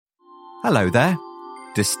Hello there.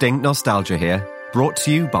 Distinct Nostalgia here, brought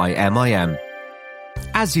to you by MIM.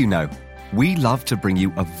 As you know, we love to bring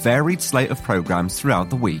you a varied slate of programmes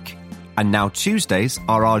throughout the week. And now Tuesdays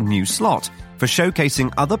are our new slot for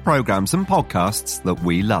showcasing other programmes and podcasts that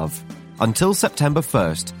we love. Until September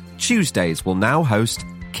 1st, Tuesdays will now host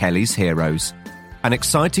Kelly's Heroes, an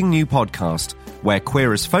exciting new podcast where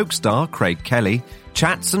Queer as Folk star Craig Kelly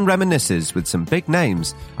chats and reminisces with some big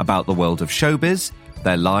names about the world of showbiz,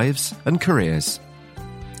 their lives and careers.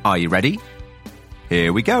 Are you ready?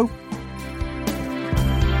 Here we go.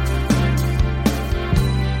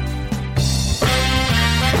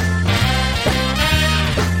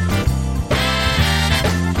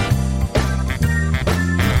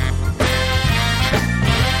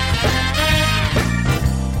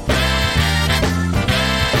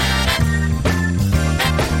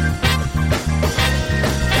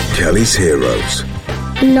 Kelly's Heroes.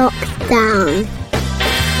 Lockdown.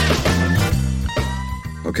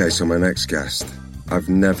 Okay, so my next guest. I've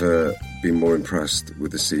never been more impressed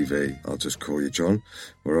with the CV. I'll just call you John.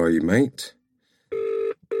 Where are you, mate?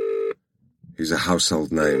 He's a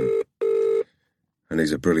household name. And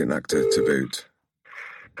he's a brilliant actor to boot.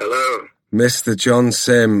 Hello. Mr. John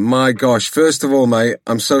Sim. My gosh, first of all, mate,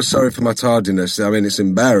 I'm so sorry for my tardiness. I mean, it's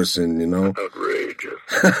embarrassing, you know. Outrageous.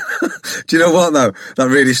 Do you know what, though? That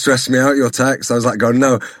really stressed me out, your text. I was like, going,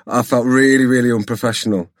 no, I felt really, really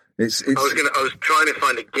unprofessional. I was trying to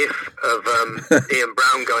find a gif of Ian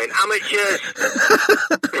Brown going, amateurs.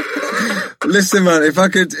 Listen, man,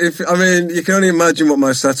 you can only imagine what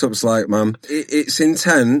my setup's like, man. It's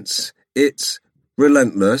intense, it's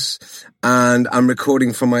relentless, and I'm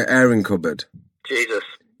recording from my airing cupboard. Jesus.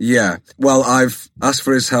 Yeah, well, I've asked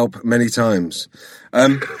for his help many times.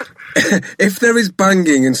 If there is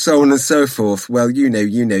banging and so on and so forth, well, you know.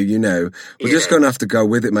 We're just going to have to go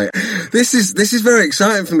with it, mate. This is very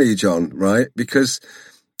exciting for me, John, right? Because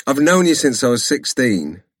I've known you since I was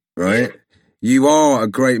 16, right? Yeah. You are a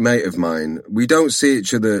great mate of mine. We don't see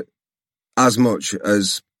each other as much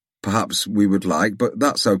as perhaps we would like, but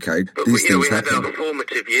that's okay. But we had our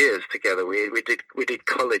formative years together. We did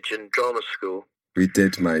college and drama school. We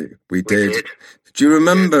did, mate. We did. Do you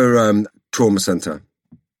remember Trauma Centre?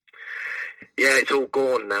 Yeah, it's all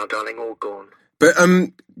gone now, darling, all gone. But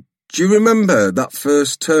do you remember that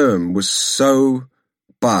first term was so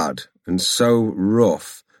bad and so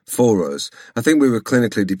rough for us? I think we were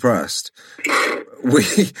clinically depressed.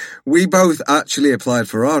 we both actually applied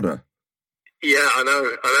for RADA. Yeah, I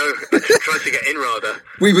know. I tried to get in RADA.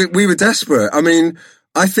 We were desperate. I mean,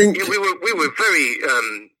 I think... Yeah, we were very...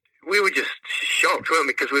 we were just shocked, weren't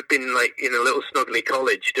we? Because we've been like in a little snuggly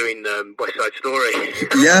college doing West Side Story.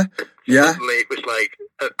 Yeah. Suddenly it was like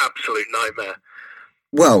an absolute nightmare.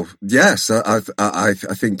 Well, yes, I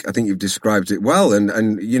think you've described it well,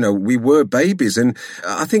 and you know, we were babies, and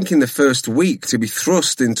I think in the first week to be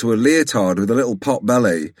thrust into a leotard with a little pot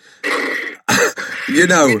belly. You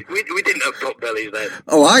know, we didn't have pot bellies then.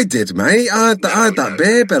 Oh, I did, mate. I had that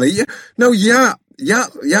bear belly. No, yeah.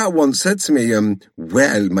 Once said to me,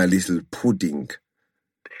 well, my little pudding.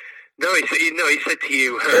 No, he said to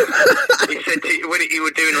you, when you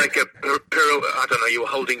were doing like a I don't know, you were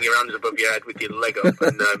holding your hands above your head with your leg up,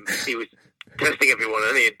 and he was testing everyone,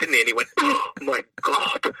 and he went, oh my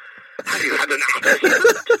God, have you had an accident?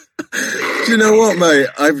 Do you know what, mate?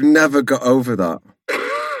 I've never got over that.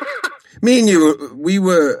 Me and you, we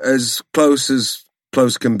were as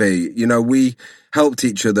close can be. You know, we helped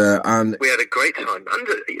each other, and we had a great time.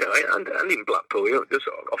 And in Blackpool, it was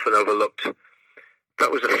often overlooked. That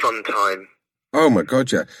was a fun time. Oh my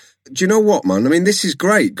God, yeah. Do you know what, man? I mean, this is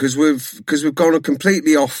great because we've gone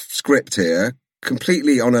completely off script here,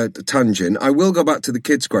 completely on a tangent. I will go back to the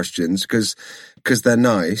kids' questions because they're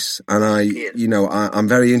nice, and I'm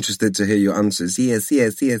very interested to hear your answers. Yes.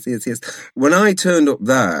 When I turned up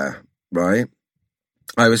there, right,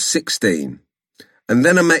 I was 16, and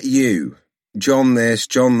then I met you. John this,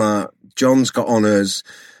 John that, John's got honours,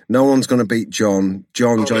 no one's going to beat John.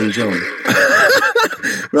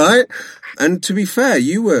 Right? And to be fair,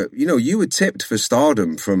 you were tipped for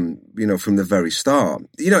stardom from the very start.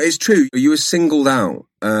 You know, it's true, you were singled out.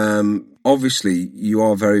 Obviously, you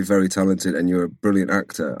are very, very talented and you're a brilliant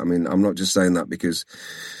actor. I mean, I'm not just saying that because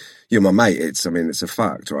you're my mate. It's a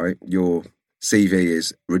fact, right? Your CV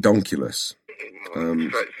is redonkulous. Well,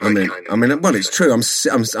 it's true. I'm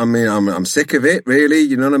sick of it, really.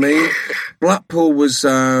 You know what I mean? Blackpool was,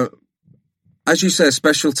 as you say, a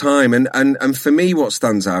special time, and for me, what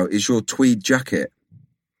stands out is your tweed jacket.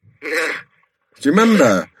 Yeah. Do you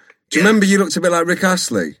remember? Do you remember you looked a bit like Rick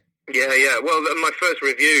Astley? Yeah. Well, my first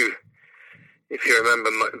review, If you remember,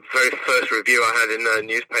 my very first review I had in a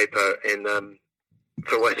newspaper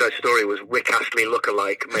for West Side Story was Rick Astley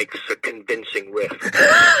lookalike makes a convincing riff.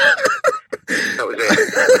 That was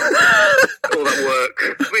it. All that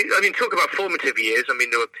work. I mean, talk about formative years. I mean,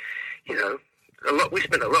 there were, we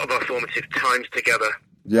spent a lot of our formative times together.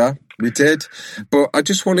 Yeah, we did. But I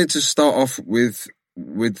just wanted to start off with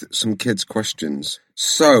some kids' questions.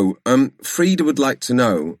 So, Frida would like to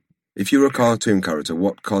know, if you were a cartoon character,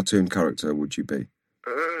 what cartoon character would you be?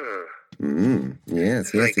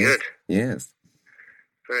 Yes. Very good. Yes.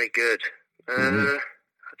 Very good. I don't know,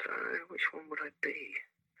 which one would I be?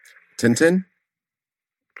 Tintin?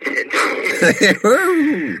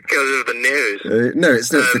 Tintin. Because of the nose. No, it's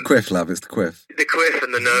the quiff, love. It's the quiff. The quiff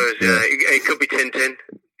and the nose, yeah. It could be Tintin.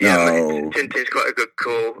 Yeah, no. Tintin's quite a good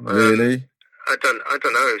call. Really? I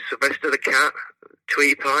don't know. Sylvester the cat?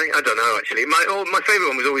 Tweety Pie? I don't know, actually. My favourite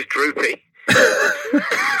one was always Droopy.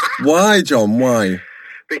 Why, John? Why?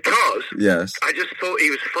 Because yes, I just thought he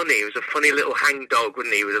was funny. He was a funny little hang dog,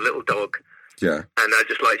 wasn't he? He was a little dog. Yeah. And I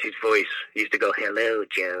just liked his voice. He used to go, "Hello,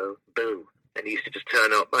 Joe, boo," and he used to just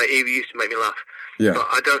turn up. He used to make me laugh. Yeah. But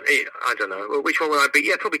I don't know. Well, which one would I be?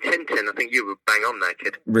 Yeah, probably Tintin. I think you were bang on there,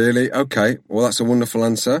 kid. Really? Okay. Well, that's a wonderful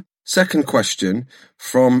answer. Second question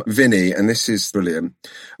from Vinny, and this is brilliant.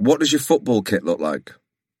 What does your football kit look like?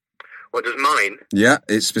 What does mine? Yeah,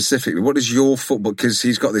 it's specifically. What is your football? Because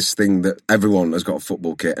he's got this thing that everyone has got a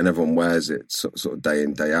football kit and everyone wears it sort of day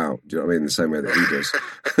in, day out. Do you know what I mean? The same way that he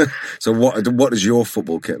does. So what does your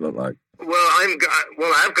football kit look like? Well, I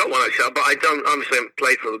have got one actually, but I haven't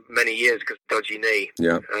played for many years because of dodgy knee.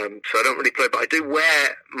 Yeah. So I don't really play, but I do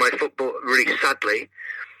wear my football really sadly.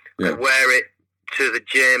 Yeah. I wear it to the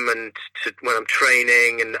gym and when I'm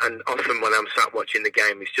training and often when I'm sat watching the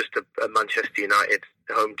game. It's just a Manchester United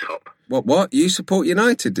home top. What? You support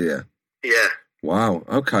United, do you? Yeah. Wow,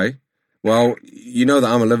 okay. Well, you know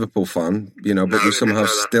that I'm a Liverpool fan, but we somehow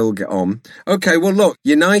still get on. Okay, well, look,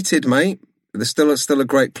 United, mate, they're still a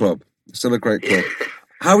great club. Still a great club.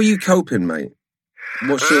 How are you coping, mate?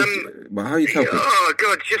 How are you coping? Oh,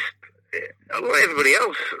 God, just like everybody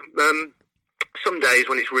else. Some days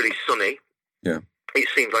when it's really sunny, yeah, it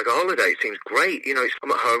seems like a holiday. It seems great.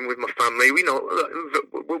 I'm at home with my family.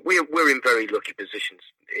 We're in very lucky positions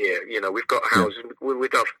here. We've got houses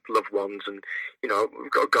with our loved ones, and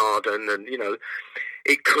we've got a garden, and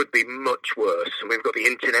it could be much worse. And we've got the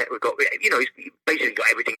internet. We've got basically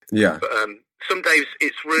got everything. Yeah. But some days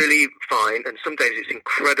it's really fine, and some days it's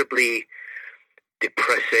incredibly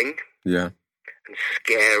depressing. Yeah. And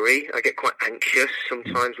scary. I get quite anxious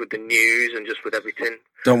sometimes with the news and just with everything.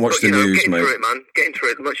 Don't watch the news, getting mate. Through it, man. Getting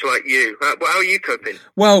through it, much like you. How are you coping?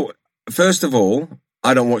 Well, first of all,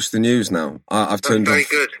 I don't watch the news now. I've turned very off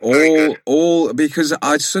good. all because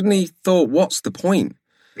I suddenly thought, what's the point?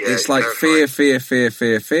 Yeah, it's like fear.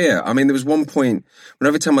 I mean, there was one point when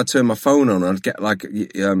every time I turned my phone on, I'd get like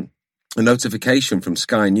a notification from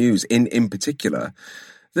Sky News in particular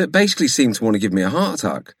that basically seemed to want to give me a heart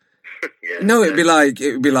attack. No, it'd be like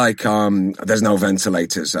there's no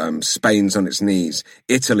ventilators. Spain's on its knees.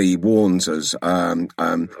 Italy warns us. I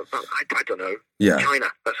don't know. Yeah, China.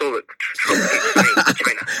 That's all that Trump keeps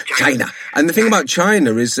saying. China. And the thing about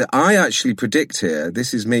China is that I actually predict here.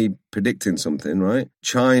 This is me predicting something, right?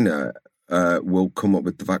 China will come up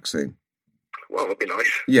with the vaccine. Well, that'd be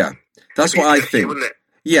nice. Yeah, that's what I think. Wouldn't it?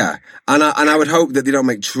 Yeah, and I would hope that they don't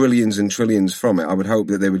make trillions and trillions from it. I would hope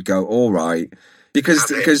that they would go, all right. Because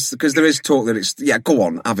there is talk that it's go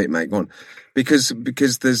on, have it, mate, go on. Because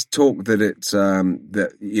there's talk that it's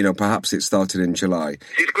that perhaps it started in July.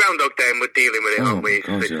 It's Groundhog Day and we're dealing with it, aren't we?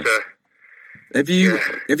 God, Have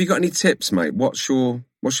you got any tips, mate? What's your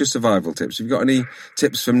survival tips? Have you got any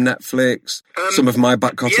tips from Netflix? Some of my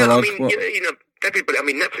back catalogue? Yeah, I mean, everybody. I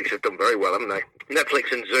mean, Netflix have done very well, haven't they?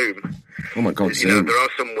 Netflix and Zoom. Oh my God, Zoom. There are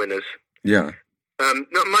some winners. Yeah.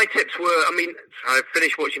 No, my tips were, I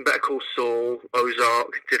finished watching Better Call Saul,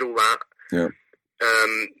 Ozark, did all that. Yeah.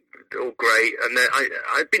 All great. And then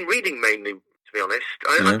I've been reading mainly, to be honest.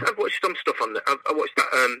 I've watched some stuff on there. I watched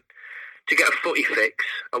that, To Get a Footy Fix.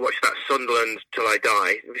 I watched that Sunderland Till I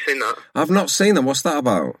Die. Have you seen that? I've not seen that. What's that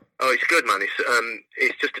about? Oh, it's good, man.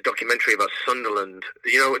 It's just a documentary about Sunderland.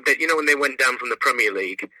 You know when they went down from the Premier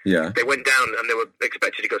League? Yeah. They went down and they were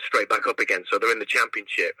expected to go straight back up again. So they're in the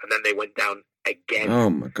Championship, and then they went down again.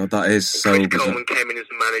 Oh my God, that is so Chris good. Coleman came in as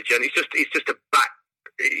the manager, and it's just a back,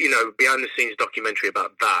 behind the scenes documentary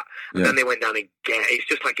about that. And then they went down again.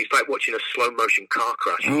 It's like watching a slow motion car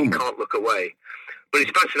crash. You can't look away. But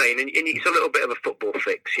it's fascinating, and it's a little bit of a football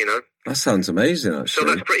fix, That sounds amazing, actually. So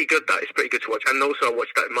that's pretty good, that. It's pretty good to watch. And also I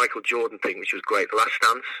watched that Michael Jordan thing, which was great. The Last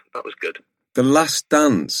Dance, that was good. The Last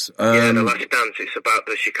Dance. Yeah, The Last Dance. It's about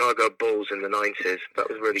the Chicago Bulls in the 90s. That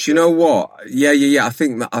was really good. Do you know what? Yeah. I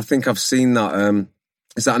think I've seen that.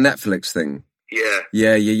 Is that a Netflix thing?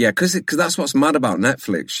 Yeah. Yeah. Because that's what's mad about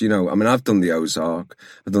Netflix. You know, I mean, I've done The Ozark.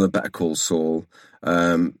 I've done The Better Call Saul.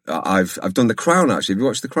 I've done The Crown, actually. Have you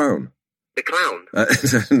watched The Crown? The Clown?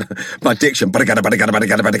 My diction.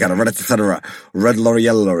 Red lorry,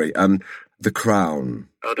 yellow lorry. The Crown.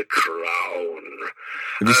 Oh, The Crown.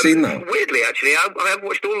 Have you seen that? Weirdly, actually, I have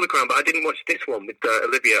watched all of The Crown, but I didn't watch this one with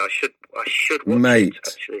Olivia. I should watch Mate, it,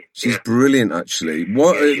 actually. She's brilliant, actually.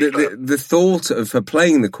 What the thought of her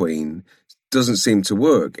playing the Queen doesn't seem to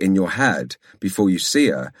work in your head before you see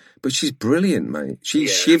her, but she's brilliant, mate. She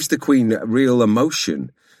gives the Queen real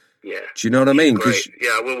emotion. Yeah. Do you know what I mean?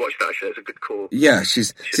 Yeah, I will watch that, actually. It's a good call. Yeah,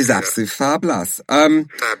 she's absolutely fabulous.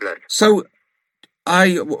 Fabulous. So,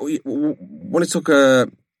 I want to talk a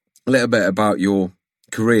little bit about your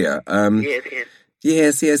career.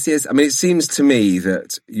 Yes. I mean, it seems to me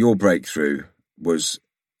that your breakthrough was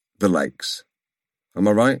The Lakes. Am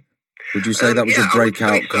I right? Would you say that was a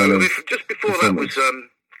breakout kind of? Just before that was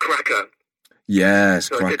Cracker. Yes,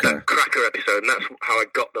 so Cracker. I did that Cracker episode, and that's how I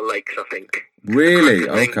got The Lakes, I think. Really?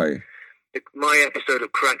 Okay. My episode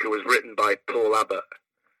of Cracker was written by Paul Abbott.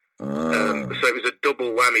 So it was a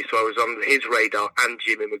double whammy. So I was on his radar and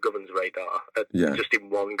Jimmy McGovern's radar just in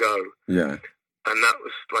one go. Yeah. And that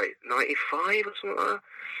was like 95 or something like that.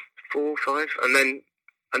 4 or 5. And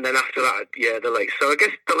then after that, The Lakes. So I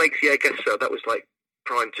guess The Lakes, I guess so. That was like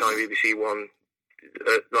prime time BBC One,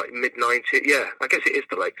 like mid-90s. Yeah, I guess it is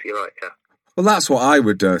The Lakes. You're right, yeah. Well, that's what I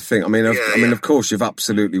would think. I mean, of course, you've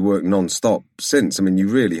absolutely worked non-stop since. I mean, you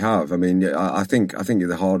really have. I mean, I think you're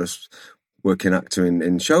the hardest working actor in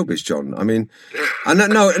showbiz, John. I mean, and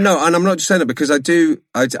no, and I'm not just saying that because I do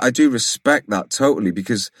respect that totally,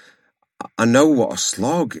 because I know what a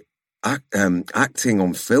slog acting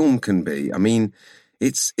on film can be. I mean,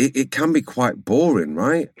 it can be quite boring,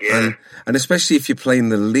 right? Yeah. And especially if you're playing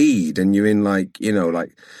the lead and you're in like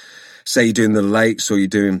say you're doing The Lakes or you're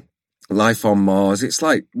doing Life on Mars. It's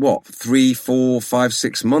like what, 3, 4, 5,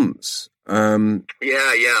 6 months. Yeah. I mean,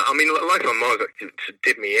 Life on Mars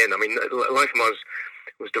did me in. I mean, Life on Mars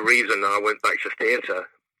was the reason I went back to theatre,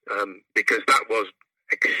 because that was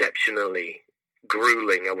exceptionally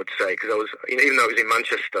grueling, I would say, because I was, even though I was in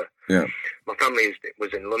Manchester, my family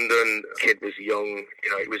was in London, kid was young,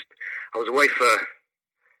 I was away for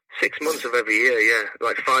 6 months of every year,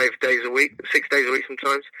 like 5 days a week, 6 days a week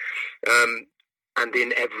sometimes, and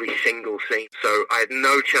in every single scene. So I had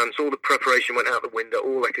no chance. All the preparation went out the window.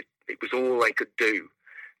 It was all I could do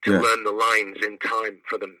to learn the lines in time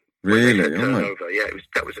for them. Really? Over. Yeah,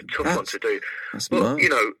 that was a tough one to do. But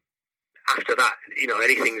after that,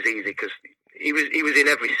 anything's easy because he was in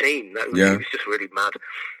every scene. He was just really mad.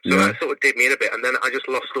 So that sort of did me in a bit, and then I just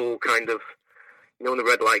lost all kind of, when the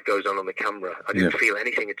red light goes on the camera, I didn't feel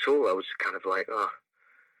anything at all. I was kind of like,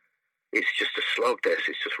 it's just a slog, this.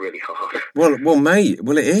 It's just really hard. Well, mate.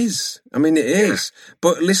 Well, it is. I mean, it is.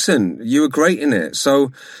 But listen, you were great in it.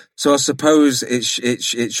 So I suppose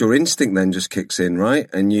it's your instinct then just kicks in, right?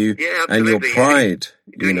 And and your pride.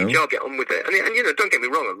 Doing your job, get on with it. And don't get me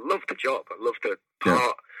wrong. I loved the job. I loved the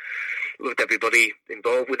part. Loved everybody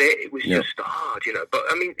involved with it. It was just hard, But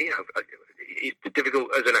I mean, it's difficult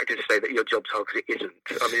as an actor to say that your job's hard because it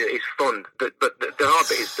isn't. I mean, it's fun, but the hard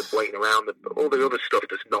bit is the waiting around, all the other stuff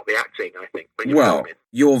that's not the acting, I think.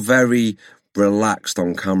 You're very relaxed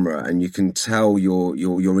on camera, and you can tell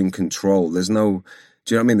you're in control. There's no,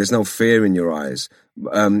 do you know what I mean? There's no fear in your eyes.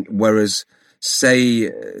 Whereas,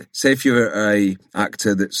 say if you're a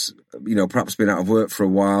actor that's perhaps been out of work for a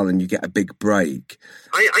while and you get a big break.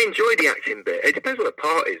 I enjoy the acting bit. It depends what the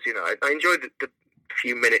part is. I enjoy the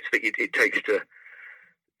few minutes that it takes to,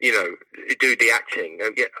 do the acting.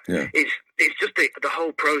 It's just the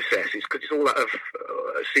whole process. It's because it's all out of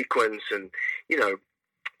sequence, and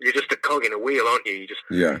you're just a cog in a wheel, aren't you?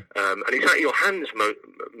 And it's out of your hands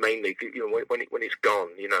mainly. When it's gone,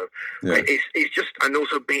 It's just, and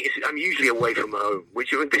also I'm usually away from home,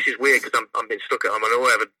 which this is weird because I'm been stuck at home, and all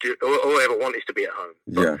I ever want is to be at home.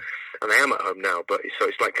 But, and I am at home now, but so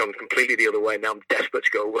it's like I'm completely the other way. Now I'm desperate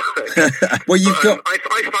to go work. Well,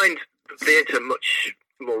 I find theatre much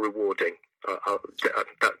more rewarding.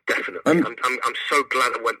 Definitely. I'm so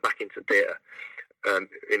glad I went back into theatre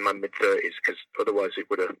in my mid-30s, because otherwise I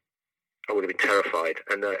would have been terrified,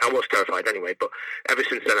 and I was terrified anyway. But ever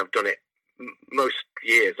since then, I've done it most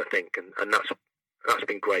years, I think, and that's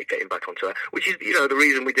been great getting back onto that. Which is the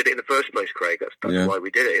reason we did it in the first place, Craig. That's why we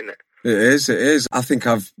did it, isn't it? It is. I think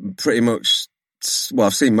I've pretty much,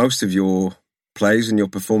 I've seen most of your plays and your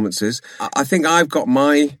performances. I think I've got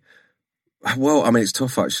my Well, I mean, it's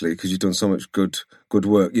tough actually because you've done so much good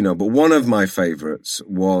work, you know. But one of my favourites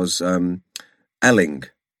was Elling.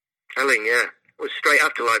 Elling, yeah, it was straight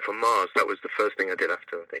after Life on Mars. That was the first thing I did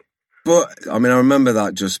after, I think. But I mean, I remember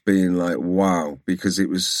that just being like, wow, because it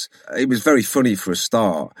was very funny for a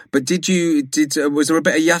start. But was there a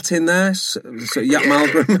bit of Yat in there? So Yat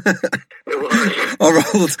Malcolm, It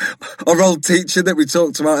was. our old teacher that we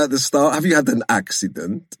talked about at the start. Have you had an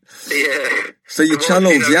accident? Yeah. So you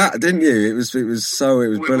channeled Yat, didn't you? It was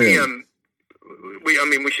brilliant.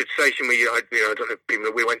 We should say, I don't know if people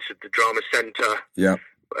know, we went to the Drama Centre. Yeah.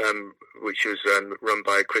 Which was run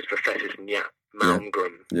by Christopher Fettis and Yat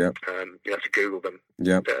Malmgren. Yeah. You have to Google them.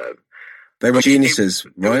 Yeah. They were geniuses,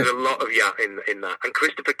 right? There was a lot of Yat in that. And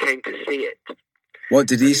Christopher came to see it. What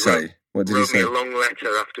did he say? What did he say? Wrote me a long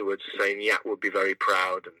letter afterwards saying Yat would be very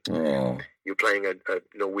proud. And you're playing a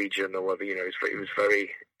Norwegian or whatever, you know, it was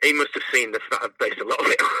very... He must have seen the fact I've based a lot of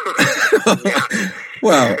it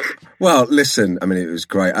on. Well, listen, I mean, it was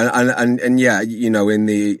great. And yeah, you know, in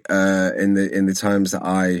the times that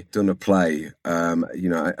I done a play, you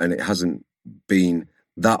know, and it hasn't been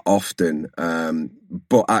that often,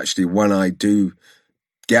 but actually when I do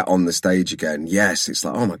get on the stage again, yes, it's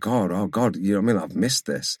like, oh God, you know what I mean? I've missed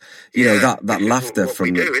this. You know, that laughter what from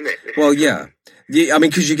we do, isn't it? Well, yeah. I mean,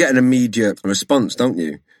 because you get an immediate response, don't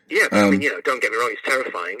you? Yeah, but I mean, you know, don't get me wrong, it's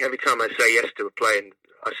terrifying. Every time I say yes to a play and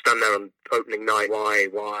I stand there on opening night, why?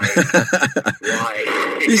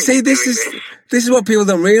 You see, this is what people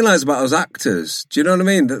don't realise about us actors. Do you know what I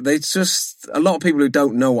mean? That a lot of people who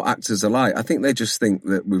don't know what actors are like, I think they just think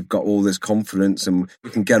that we've got all this confidence and we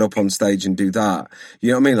can get up on stage and do that.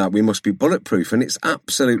 You know what I mean? Like, we must be bulletproof, and it's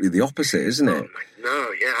absolutely the opposite, isn't it?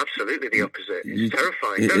 No, yeah, absolutely the opposite. It's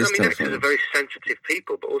terrifying. Terrifying. Actors are very sensitive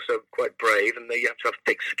people, but also quite brave, and they have to have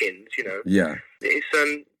thick skins, you know. Yeah. It's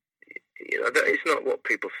you know, it's not what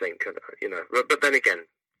people think, you know. But then again,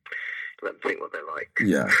 let them think what they like.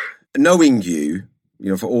 Yeah. Knowing you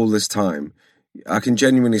know, for all this time, I can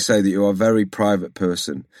genuinely say that you are a very private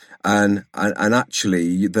person, and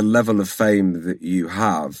actually the level of fame that you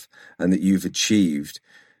have and that you've achieved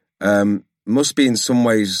must be in some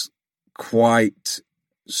ways quite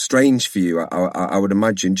strange for you, I would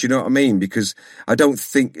imagine. Do you know what I mean? Because I don't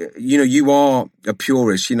think, you know, you are a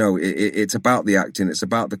purist. You know, it's about the acting, it's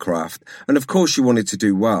about the craft, and of course you wanted to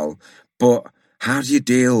do well. But how do you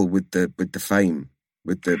deal with the fame,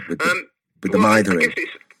 with the mithering? I guess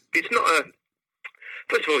it's not a.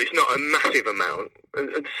 First of all, it's not a massive amount,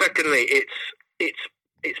 and secondly,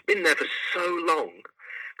 it's been there for so long.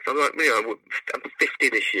 I'm like, you know, I'm 50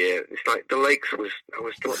 this year. It's like the Lakes I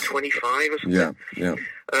was 25 or something. Yeah.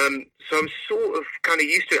 So I'm sort of kind of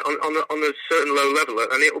used to it on a certain low level,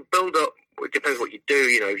 and it'll build up. It depends what you do,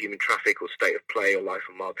 you know, Human Traffic or State of Play or Life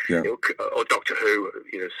on Mars, or Doctor Who,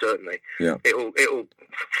 you know, certainly. Yeah. It'll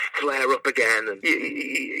flare up again, and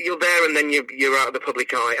you're there, and then you're out of the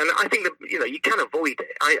public eye. And I think that, you know, you can avoid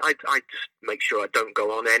it. I just make sure I don't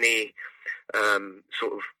go on any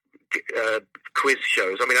sort of quiz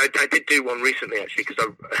shows. I mean, I did do one recently, actually, because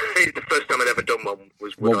the first time I'd ever done one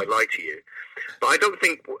was Would I Lie to You? But I don't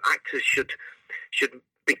think actors should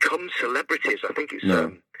become celebrities. I think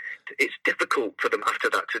it's difficult for them after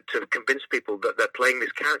that to convince people that they're playing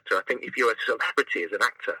this character. I think if you're a celebrity as an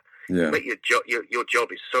actor, your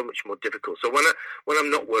job is so much more difficult. So when I'm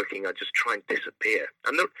not working, I just try and disappear.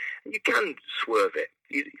 And you can swerve it.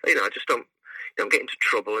 You know, I just don't get into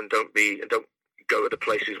trouble and don't go to the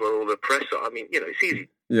places where all the press are. I mean, you know, it's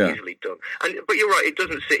easily done. But you're right, it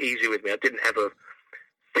doesn't sit easy with me. I didn't ever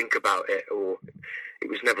think about it, or it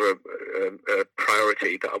was never a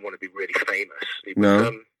priority that I want to be really famous.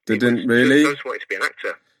 They didn't really. I just wanted to be an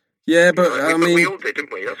actor. Yeah, but I mean, we all did,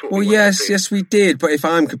 didn't we? That's what. Well, yes, we did. But if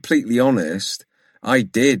I'm completely honest, I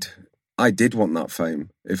did want that fame.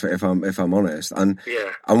 If I'm honest, and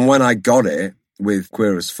when I got it with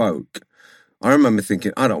Queer as Folk, I remember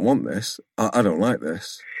thinking, I don't want this. I don't like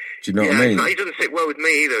this. Do you know what I mean? It doesn't sit well with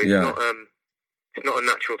me either. It's not a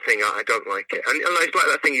natural thing. I don't like it. And it's like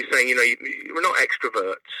that thing you're saying, you know, we're not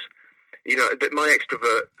extroverts. You know, but my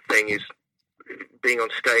extrovert thing is being on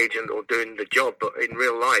stage or doing the job, but in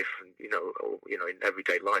real life, you know, in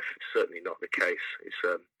everyday life, it's certainly not the case. It's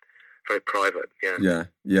very private.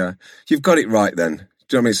 Yeah. You've got it right then. Do you know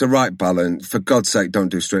what I mean? It's a right balance. For God's sake, don't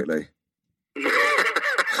do Strictly.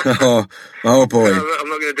 Oh boy. No, I'm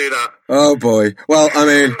not going to do that. Oh boy. Well, I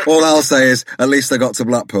mean, all I'll say is at least I got to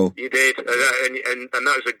Blackpool. You did, and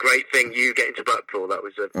that was a great thing, you getting to Blackpool. That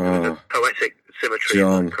was a poetic symmetry,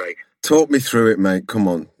 John, Craig. Talk me through it, mate. Come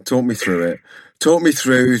on. Talk me through it. Talk me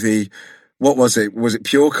through what was it? Was it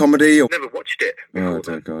pure comedy? Or... Never watched it. Oh,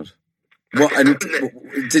 dear God. What? And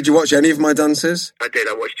did you watch any of my dances? I did.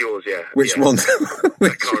 I watched yours. Yeah. Which yeah. one? I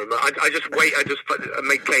can't remember. I just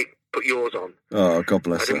made Kate put yours on. Oh, God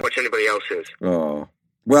bless her. I didn't watch anybody else's. Oh,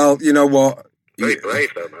 well, you know what? Very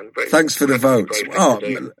brave, though, man. Thanks for the votes.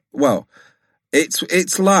 Well,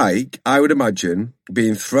 it's like, I would imagine,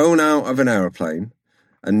 being thrown out of an aeroplane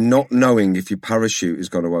and not knowing if your parachute is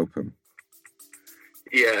going to open.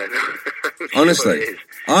 Yeah, honestly, sure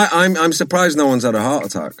I'm surprised no one's had a heart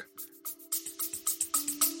attack.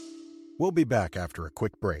 We'll be back after a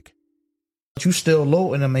quick break. You still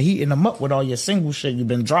loading them and heating them up with all your single shit you've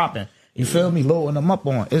been dropping. You feel me? Loading them up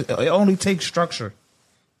on. It only takes structure.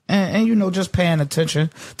 And you know, just paying attention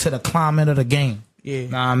to the climate of the game. Yeah. Know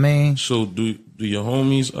what I mean? So do your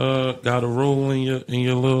homies got a role in your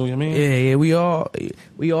little, you mean? Yeah, we all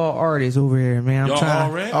artists over here, man. Y'all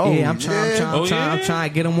already? I'm trying to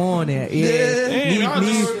get them on there. Yeah.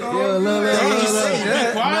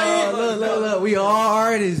 Look, we all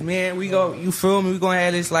artists, man. You feel me? We gonna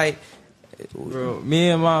have this like, bro, me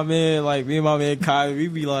and my man Kai, we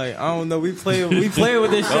be like, I don't know, we play with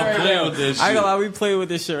this shit right now. I ain't gonna lie, we play with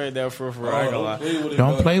this shit right now for real. I ain't gonna lie.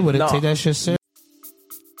 Don't play with it. Take that shit serious.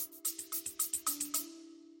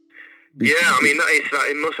 Yeah, I mean,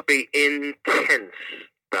 it must be intense,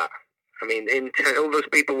 that. I mean, all those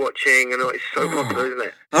people watching, and it's so popular, isn't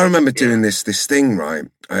it? I remember doing this thing, right?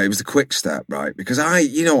 It was the quick step, right? Because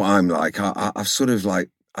you know what I'm like, I've sort of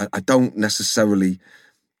like, I don't necessarily,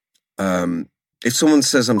 if someone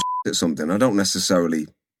says I'm at something, I don't necessarily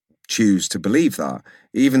choose to believe that,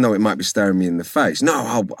 even though it might be staring me in the face.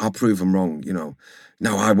 No, I'll prove them wrong, you know.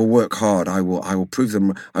 No, I will work hard. I will prove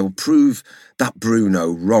them. I will prove that Bruno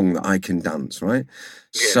wrong that I can dance, right?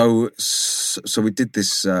 Yeah. So we did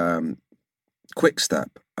this quick step,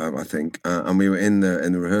 I think, and we were in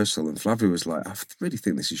the rehearsal, and Flavio was like, "I really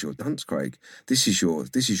think this is your dance, Craig. This is your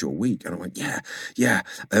week." And I went, "Yeah.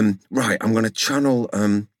 Right, I'm going to channel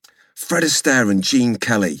Fred Astaire and Gene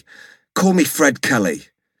Kelly. Call me Fred Kelly."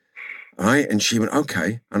 All right, and she went,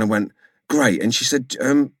 "Okay," and I went, "Great," and she said,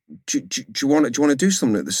 Do you want to do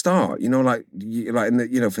something at the start? You know, like in the,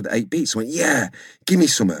 you know, for the 8 beats. I went, "Yeah, give me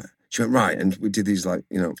some." She went, "Right," and we did these like,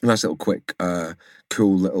 you know, nice little quick,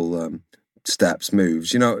 cool little steps,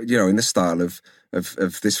 moves. You know, in the style of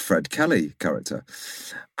this Fred Kelly character.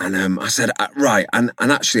 And I said, "Right," and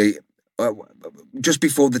actually, just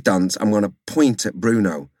before the dance, I'm going to point at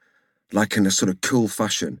Bruno, like in a sort of cool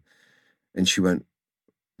fashion. And she went,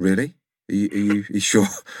 "Really? Are you sure?"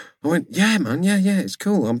 I went, "Yeah, man, yeah, it's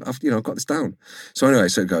cool. I've got this down." So anyway,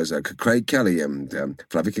 so it goes, Craig Kelly and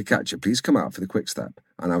Flavio Cacaccia, please come out for the quick step.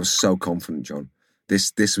 And I was so confident, John.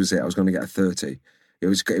 This was it. I was going to get a 30. I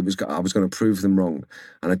was going to prove them wrong.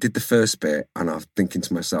 And I did the first bit, and I'm thinking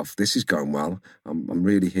to myself, this is going well. I'm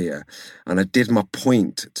really here. And I did my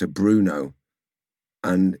point to Bruno,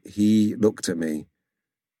 and he looked at me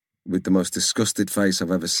with the most disgusted face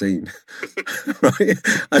I've ever seen, right?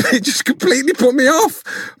 And it just completely put me off.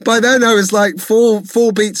 By then, I was like four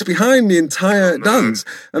beats behind the entire dance,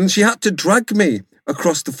 and she had to drag me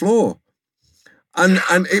across the floor, and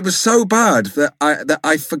it was so bad that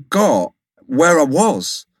I forgot where I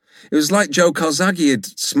was. It was like Joe Calzaghe had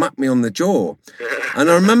smacked me on the jaw, and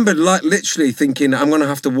I remember like literally thinking, I'm going to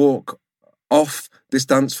have to walk off this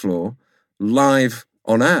dance floor live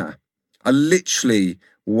on air. I literally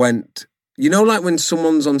went, you know, like when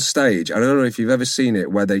someone's on stage, I don't know if you've ever seen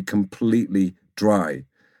it, where they completely dry,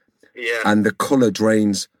 and the colour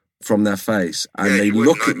drains from their face, and they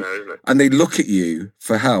look at you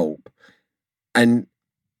for help, and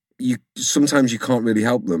sometimes you can't really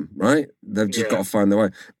help them, right? They've just got to find their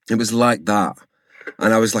way. It was like that,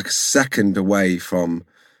 and I was like a second away from,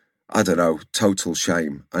 I don't know, total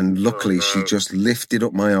shame. And luckily, she just lifted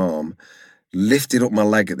up my arm, lifted up my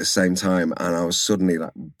leg at the same time, and I was suddenly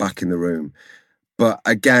like back in the room. But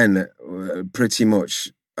again, pretty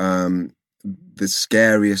much the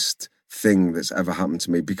scariest thing that's ever happened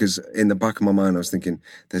to me, because in the back of my mind I was thinking,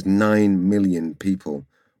 there's 9 million people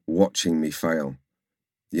watching me fail,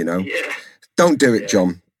 you know? Don't do it,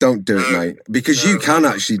 John. Don't do it, mate, because you can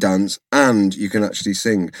actually dance and you can actually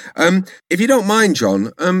sing. If you don't mind,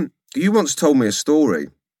 John, you once told me a story,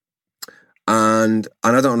 and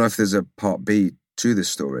I don't know if there's a part B to this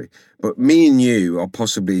story, but me and you are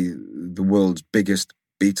possibly the world's biggest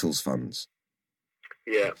Beatles fans.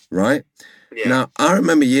 Yeah. Right? Yeah. Now, I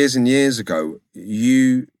remember years and years ago,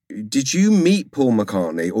 did you meet Paul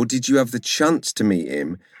McCartney, or did you have the chance to meet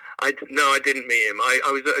him? No, I didn't meet him.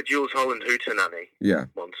 I was at a Jules Holland Hootenanny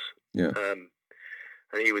once. Yeah.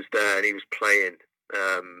 And he was there and he was playing.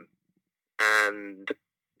 And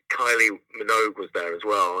Kylie Minogue was there as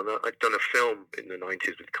well, and I'd done a film in the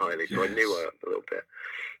 90s with Kylie, so I knew her a little bit.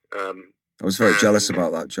 I was very jealous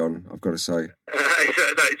about that, John, I've got to say.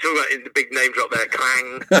 It's all right in the big name drop there,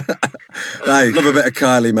 clang. Hey, love a bit of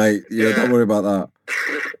Kylie, mate. Yeah, don't worry about that.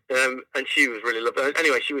 And she was really lovely.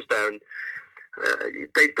 Anyway, she was there, and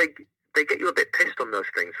they get you a bit pissed on those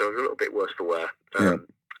things, so it was a little bit worse for wear.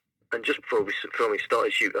 And just before we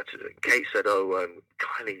started shoot, Kate said,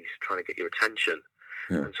 Kylie's trying to get your attention.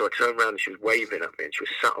 Yeah. And so I turned around and she was waving at me, and she was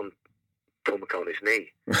sat on Paul McCartney's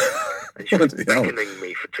knee. And she was beckoning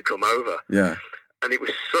me to come over. Yeah. And it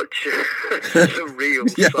was such a surreal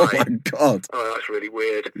sight. Oh, my God. Oh, that's really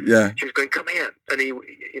weird. Yeah. She was going, come here. And he,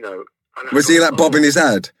 was he like bobbing his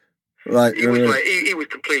head? Like, he was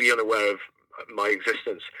completely unaware of my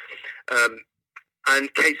existence.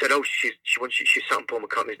 And Kate said, she's sat on Paul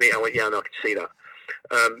McCartney's knee. I went, yeah, no, I can see that.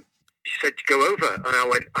 She said, go over. And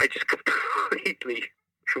I just completely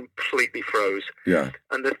froze. Yeah.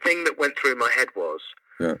 And the thing that went through my head was,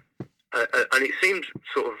 and it seemed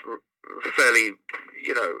sort of fairly,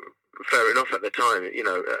 fair enough at the time,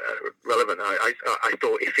 relevant. I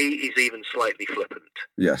thought if he is even slightly flippant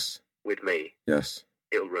with me,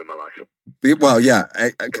 it'll ruin my life. Well, yeah,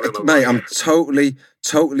 mate, I'm totally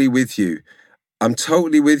with you. I'm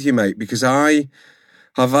totally with you, mate, because I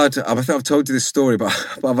think I've told you this story, but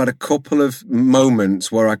I've had a couple of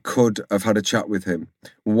moments where I could have had a chat with him.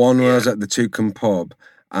 One where I was at the Toucan pub,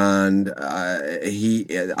 and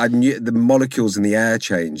I knew the molecules in the air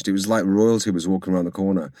changed. It was like royalty was walking around the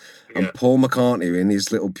corner. Yeah. And Paul McCartney in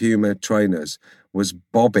his little Puma trainers was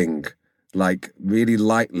bobbing like really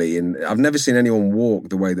lightly. And I've never seen anyone walk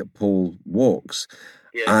the way that Paul walks.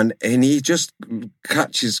 Yeah. And he just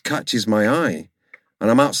catches my eye. And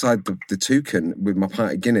I'm outside the Toucan with my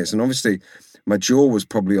pint of Guinness. And obviously my jaw was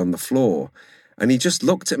probably on the floor. And he just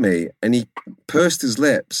looked at me and he pursed his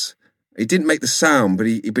lips. He didn't make the sound, but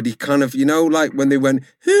he kind of, like when they went,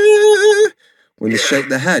 when they shake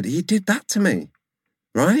their head, he did that to me,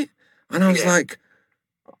 right? And I was like,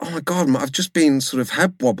 oh my God, I've just been sort of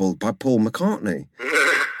head wobbled by Paul McCartney.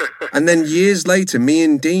 And then years later, me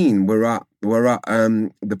and Dean were at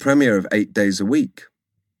the premiere of 8 Days a Week.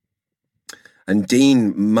 And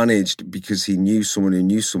Dean managed, because he knew someone who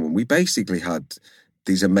knew someone, we basically had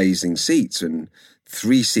these amazing seats, and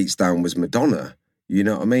 3 seats down was Madonna. You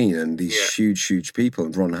know what I mean? And these huge people,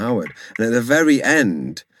 and Ron Howard. And at the very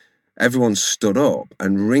end, everyone stood up,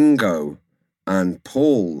 and Ringo and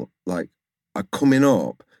Paul, are coming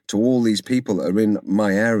up to all these people that are in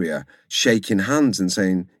my area, shaking hands and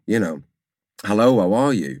saying, hello, how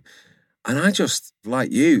are you? And I just,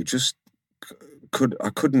 like you, I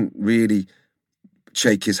couldn't really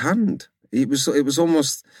shake his hand. It was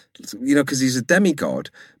almost, because he's a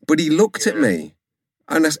demigod, but he looked at me.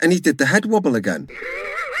 And he did the head wobble again.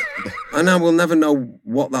 And I will never know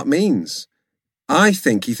what that means. I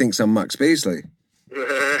think he thinks I'm Max Beasley.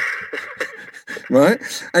 Right?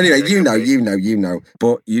 Anyway, you know.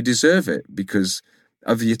 But you deserve it because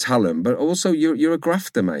of your talent. But also, you're a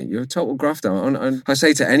grafter, mate. You're a total grafter. And I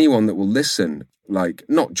say to anyone that will listen,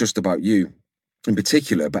 not just about you in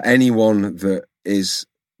particular, but anyone that is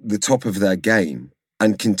the top of their game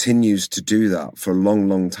and continues to do that for a long,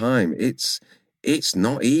 long time, it's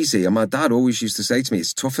not easy. And my dad always used to say to me,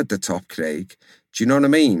 it's tough at the top, Craig. Do you know what I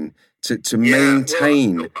mean? To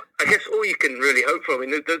maintain. Well, I guess all you can really hope for,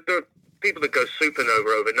 there are people that go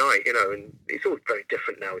supernova overnight, and it's all very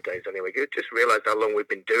different nowadays anyway. You just realise how long we've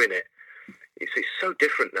been doing it. It's so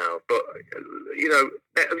different now. But,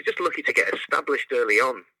 I was just lucky to get established early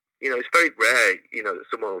on. It's very rare, that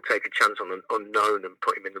someone will take a chance on an unknown and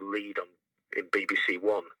put him in the lead in BBC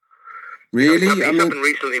One. Really? It's happened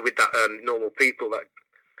recently with that Normal People, that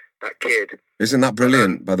kid. Isn't that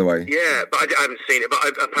brilliant, by the way? Yeah, but I haven't seen it.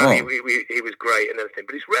 But apparently he was great and everything.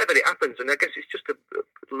 But it's rare that it happens, and I guess it's just a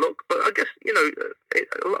luck. But I guess, I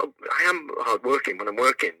am hard working when I'm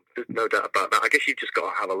working. There's no doubt about that. I guess you've just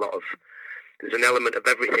got to have there's an element of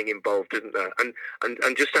everything involved, isn't there? And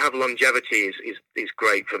just to have longevity is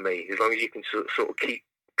great for me, as long as you can sort of keep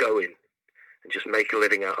going and just make a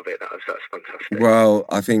living out of it. That's fantastic. Well,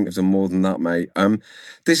 I think there's more than that, mate.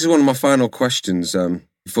 This is one of my final questions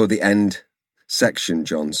for the end section,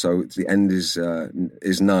 John. So the end is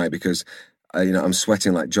nigh because I'm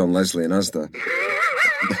sweating like John Leslie and Asda.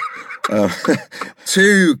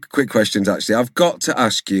 2 quick questions, actually. I've got to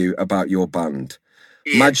ask you about your band,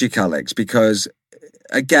 Magic Alex, because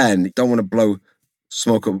again, don't want to blow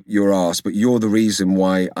smoke up your arse, but you're the reason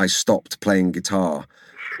why I stopped playing guitar.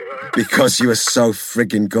 because you were so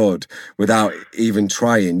frigging good without even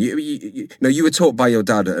trying. You know, you were taught by your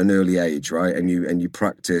dad at an early age, right? And you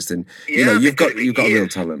practiced, and you know, you've got a real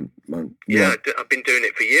talent, man. I've been doing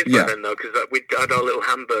it for years by then, though, because we had our little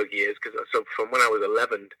Hamburg years. Because so from when I was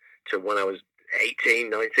 11 to when I was 18,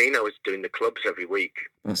 19, I was doing the clubs every week.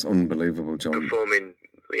 That's unbelievable, John. Performing,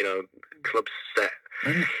 you know, club set.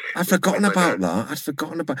 I'd forgotten about that. I'd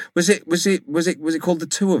forgotten about. Was it called The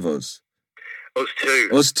Two of Us? Us Two.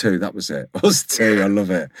 Us Two. That was it. Us Two. Yeah. I love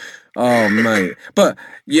it. Oh, mate. But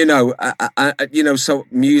you know, so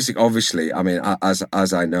music, obviously. I mean,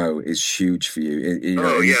 as I know, is huge for you.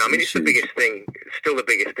 I mean, it's the biggest thing. It's still the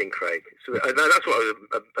biggest thing, Craig. So that's what I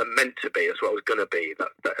was meant to be. That's what I was going to be.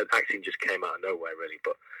 That acting just came out of nowhere, really.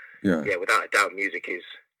 But yeah, without a doubt, music is,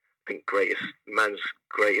 I think, man's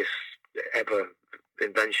greatest ever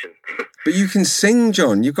invention. But you can sing,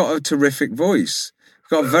 John. You've got a terrific voice.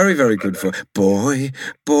 Got a very, very good voice. Boy,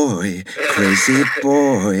 crazy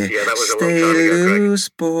boy, stay loose,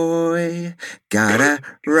 boy, got a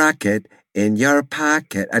rocket in your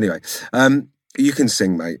pocket. Anyway, you can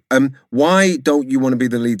sing, mate. Why don't you want to be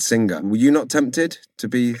the lead singer? Were you not tempted to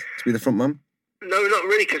be the front man? No, not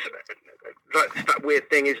really, because that's that weird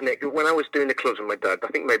thing, isn't it? When I was doing the clubs with my dad, I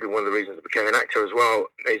think maybe one of the reasons I became an actor as well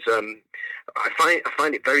is I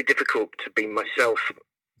find it very difficult to be myself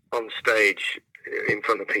on stage in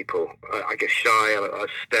front of people. I get shy. I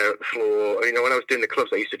stare at the floor. You know, when I was doing the clubs,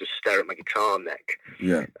 I used to just stare at my guitar neck.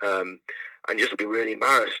 Yeah. And just be really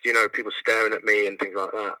embarrassed. You know, people staring at me and things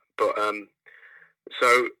like that. But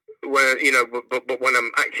so when but when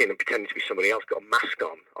I'm acting and pretending to be somebody else, got a mask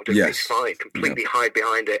on, I'll just be fine. Completely hide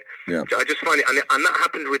behind it. Yeah. So I just find it, and that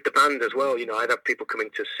happened with the band as well. You know, I'd have people coming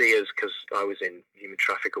to see us because I was in Human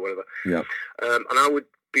Traffic or whatever. Yeah. And I would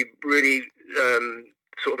be really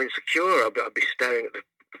sort of insecure. I'd be staring at the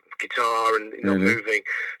guitar and not moving.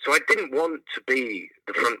 So I didn't want to be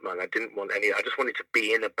the front man. I didn't want any. I just wanted to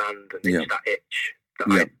be in a band and itch that itch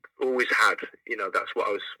that I always had. You know, that's what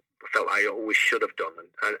I felt I always should have done.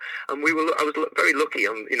 And I was very lucky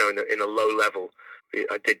on, you know, in a low level.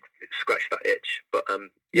 I did scratch that itch. But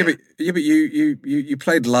but you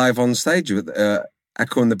played live on stage with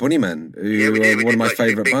Echo and the Bunnymen, who were one of my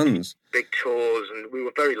favourite bands. Big tours, and we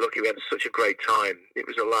were very lucky. We had such a great time. It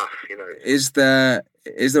was a laugh, you know. Is there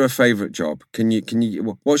a favourite job? Can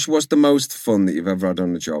you? What's the most fun that you've ever had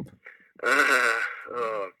on a job?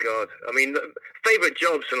 Oh God! I mean, favourite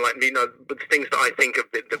jobs and but the things that I think of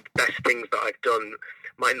the best things that I've done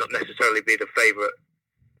might not necessarily be the favourite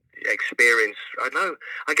experience. I know.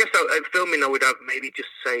 I guess filming, I would have maybe just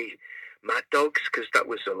say Mad Dogs, because that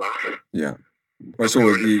was a laugh. Yeah. Well, it's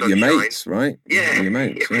all your mates, right? Yeah, your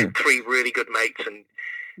mates. Yeah. 3 really good mates, and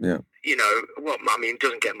you know what? I mean, it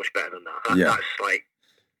doesn't get much better than that. That's like,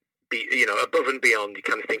 you know, above and beyond. You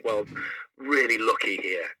kind of think, well, really lucky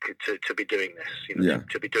here to be doing this. You know,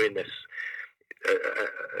 to be doing this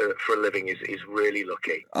for a living is really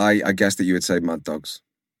lucky. I guess that you would say Mad Dogs.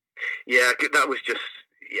 Yeah, that was just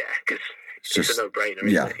because. It's a no-brainer,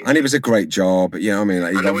 isn't it? And it was a great job. You know what I mean?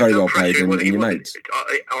 Like, you got very well paid in your mates.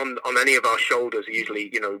 On any of our shoulders, usually,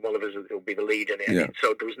 you know, one of us will be the lead in it. Yeah.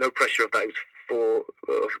 So there was no pressure of that. It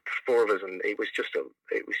was four of us, and it was just a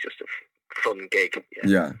fun gig.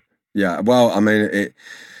 Yeah. Well, I mean,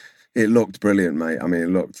 it looked brilliant, mate. I mean, it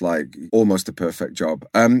looked like almost a perfect job.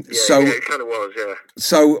 So it kind of was, yeah.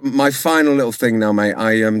 So my final little thing now, mate,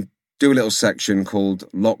 I do a little section called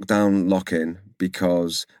Lockdown Lock-In,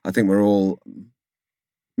 because I think we're all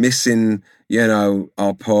missing, you know,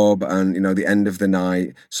 our pub and, you know, the end of the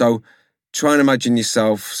night. So try and imagine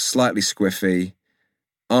yourself slightly squiffy,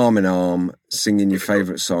 arm in arm, singing your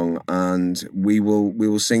favourite song, and we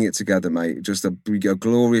will sing it together, mate. Just a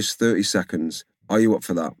glorious 30 seconds. Are you up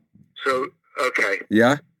for that? So, okay.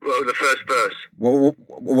 Yeah? Well, the first verse.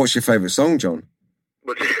 What's your favourite song, John?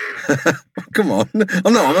 Come on.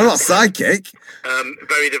 I'm not psychic.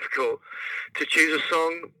 Very difficult to choose a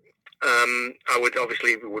song. I would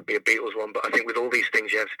obviously it would be a Beatles one, but I think with all these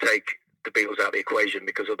things you have to take the Beatles out of the equation,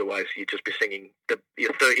 because otherwise you'd just be singing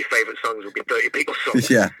your 30 favourite songs would be 30 Beatles songs.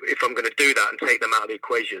 Yeah. If I'm going to do that and take them out of the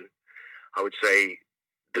equation, I would say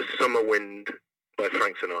 "The Summer Wind" by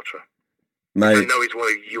Frank Sinatra. Mate, I know it's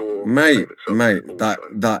one of your favourite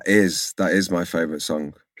songs. That is my favourite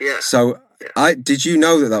song. Yeah. So did you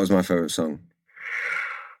know that was my favourite song?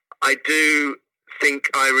 I do think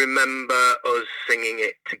I remember us singing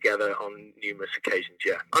it together on numerous occasions.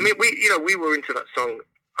 Yeah, I mean, we were into that song.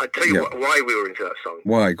 I tell you why we were into that song.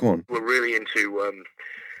 Why? Go on. We're really into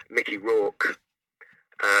Mickey Rourke.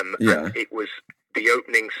 And it was the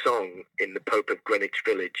opening song in The Pope of Greenwich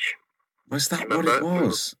Village. Was that what Remember? it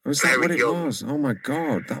was? Was that Very what it young. was? Oh my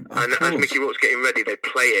God! That, of And as course. Mickey Rourke's getting ready, they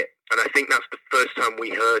play it. And I think that's the first time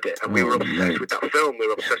we heard it. And we were Oh, obsessed mate. with that film. We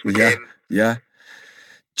were obsessed with Yeah, him. yeah.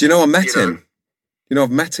 Do you know I met You know. him? You know I've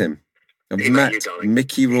met him. I've He met met you, darling.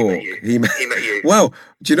 Mickey He met Rourke. you. He met you. Well,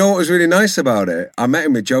 do you know what was really nice about it? I met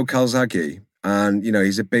him with Joe Calzaghe, and you know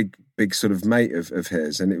he's a big sort of mate of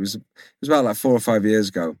his, and it was about like 4 or 5 years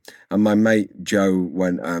ago. And my mate Joe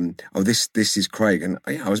went, "Oh, this is Craig," and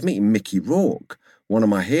yeah, I was meeting Mickey Rourke, one of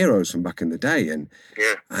my heroes from back in the day,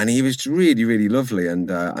 and he was really, really lovely.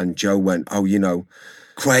 And Joe went, "Oh, you know,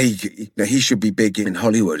 Craig, he should be big in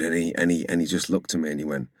Hollywood," and he just looked at me and he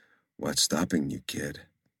went, "What's stopping you, kid?"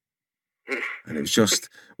 And it was just,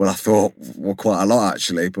 well, I thought, well, quite a lot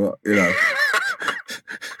actually, but you know.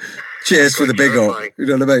 Cheers for the big up. You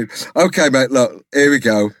know what I mean? Okay, mate, look, here we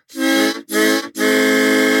go.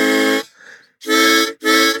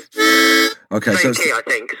 Okay, Same key, I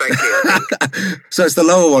think. Same key, I think. so it's the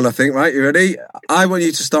lower one, I think, right? You ready? I want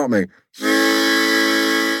you to start me.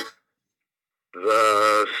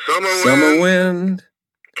 The Summer wind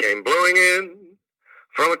came blowing in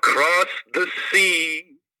from across the sea.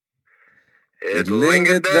 it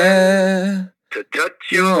lingered there to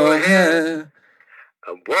touch your hair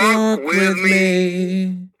and walk with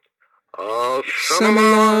me. All summer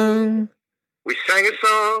long. we sang a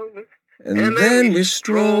song, And then we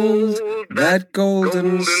strolled that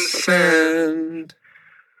golden sand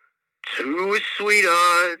to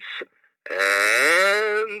sweethearts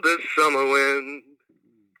and the summer wind.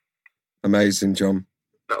 Amazing, John.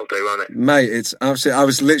 That'll do, won't it? Mate, it's absolutely... I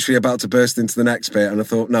was literally about to burst into the next bit and I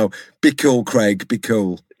thought, no, be cool, Craig, be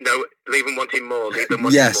cool. No, leave them wanting more. Leave them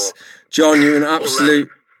wanting Yes. more. John, you're an absolute...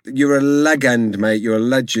 You're a legend, mate. You're a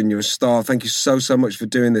legend. You're a star. Thank you so much for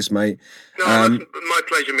doing this, mate. No, that's my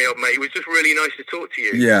pleasure, mate. It was just really nice to talk to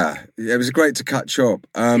you. Yeah, it was great to catch up.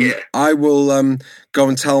 Yeah. I will go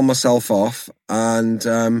and tell myself off, and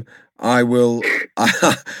I will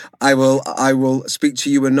I will speak to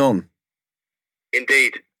you anon.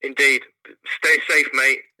 Indeed. Stay safe,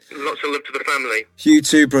 mate. Lots of love to the family. You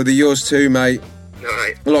too, brother. Yours too, mate. All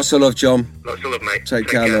right. Lots of love, John. Lots of love, mate. Take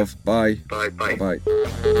care, love. Bye. Bye. Bye.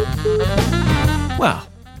 Well,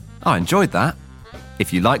 I enjoyed that.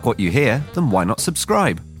 If you like what you hear, then why not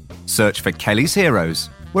subscribe? Search for Kelly's Heroes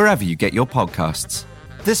wherever you get your podcasts.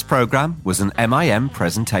 This programme was an MIM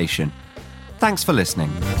presentation. Thanks for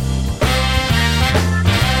listening.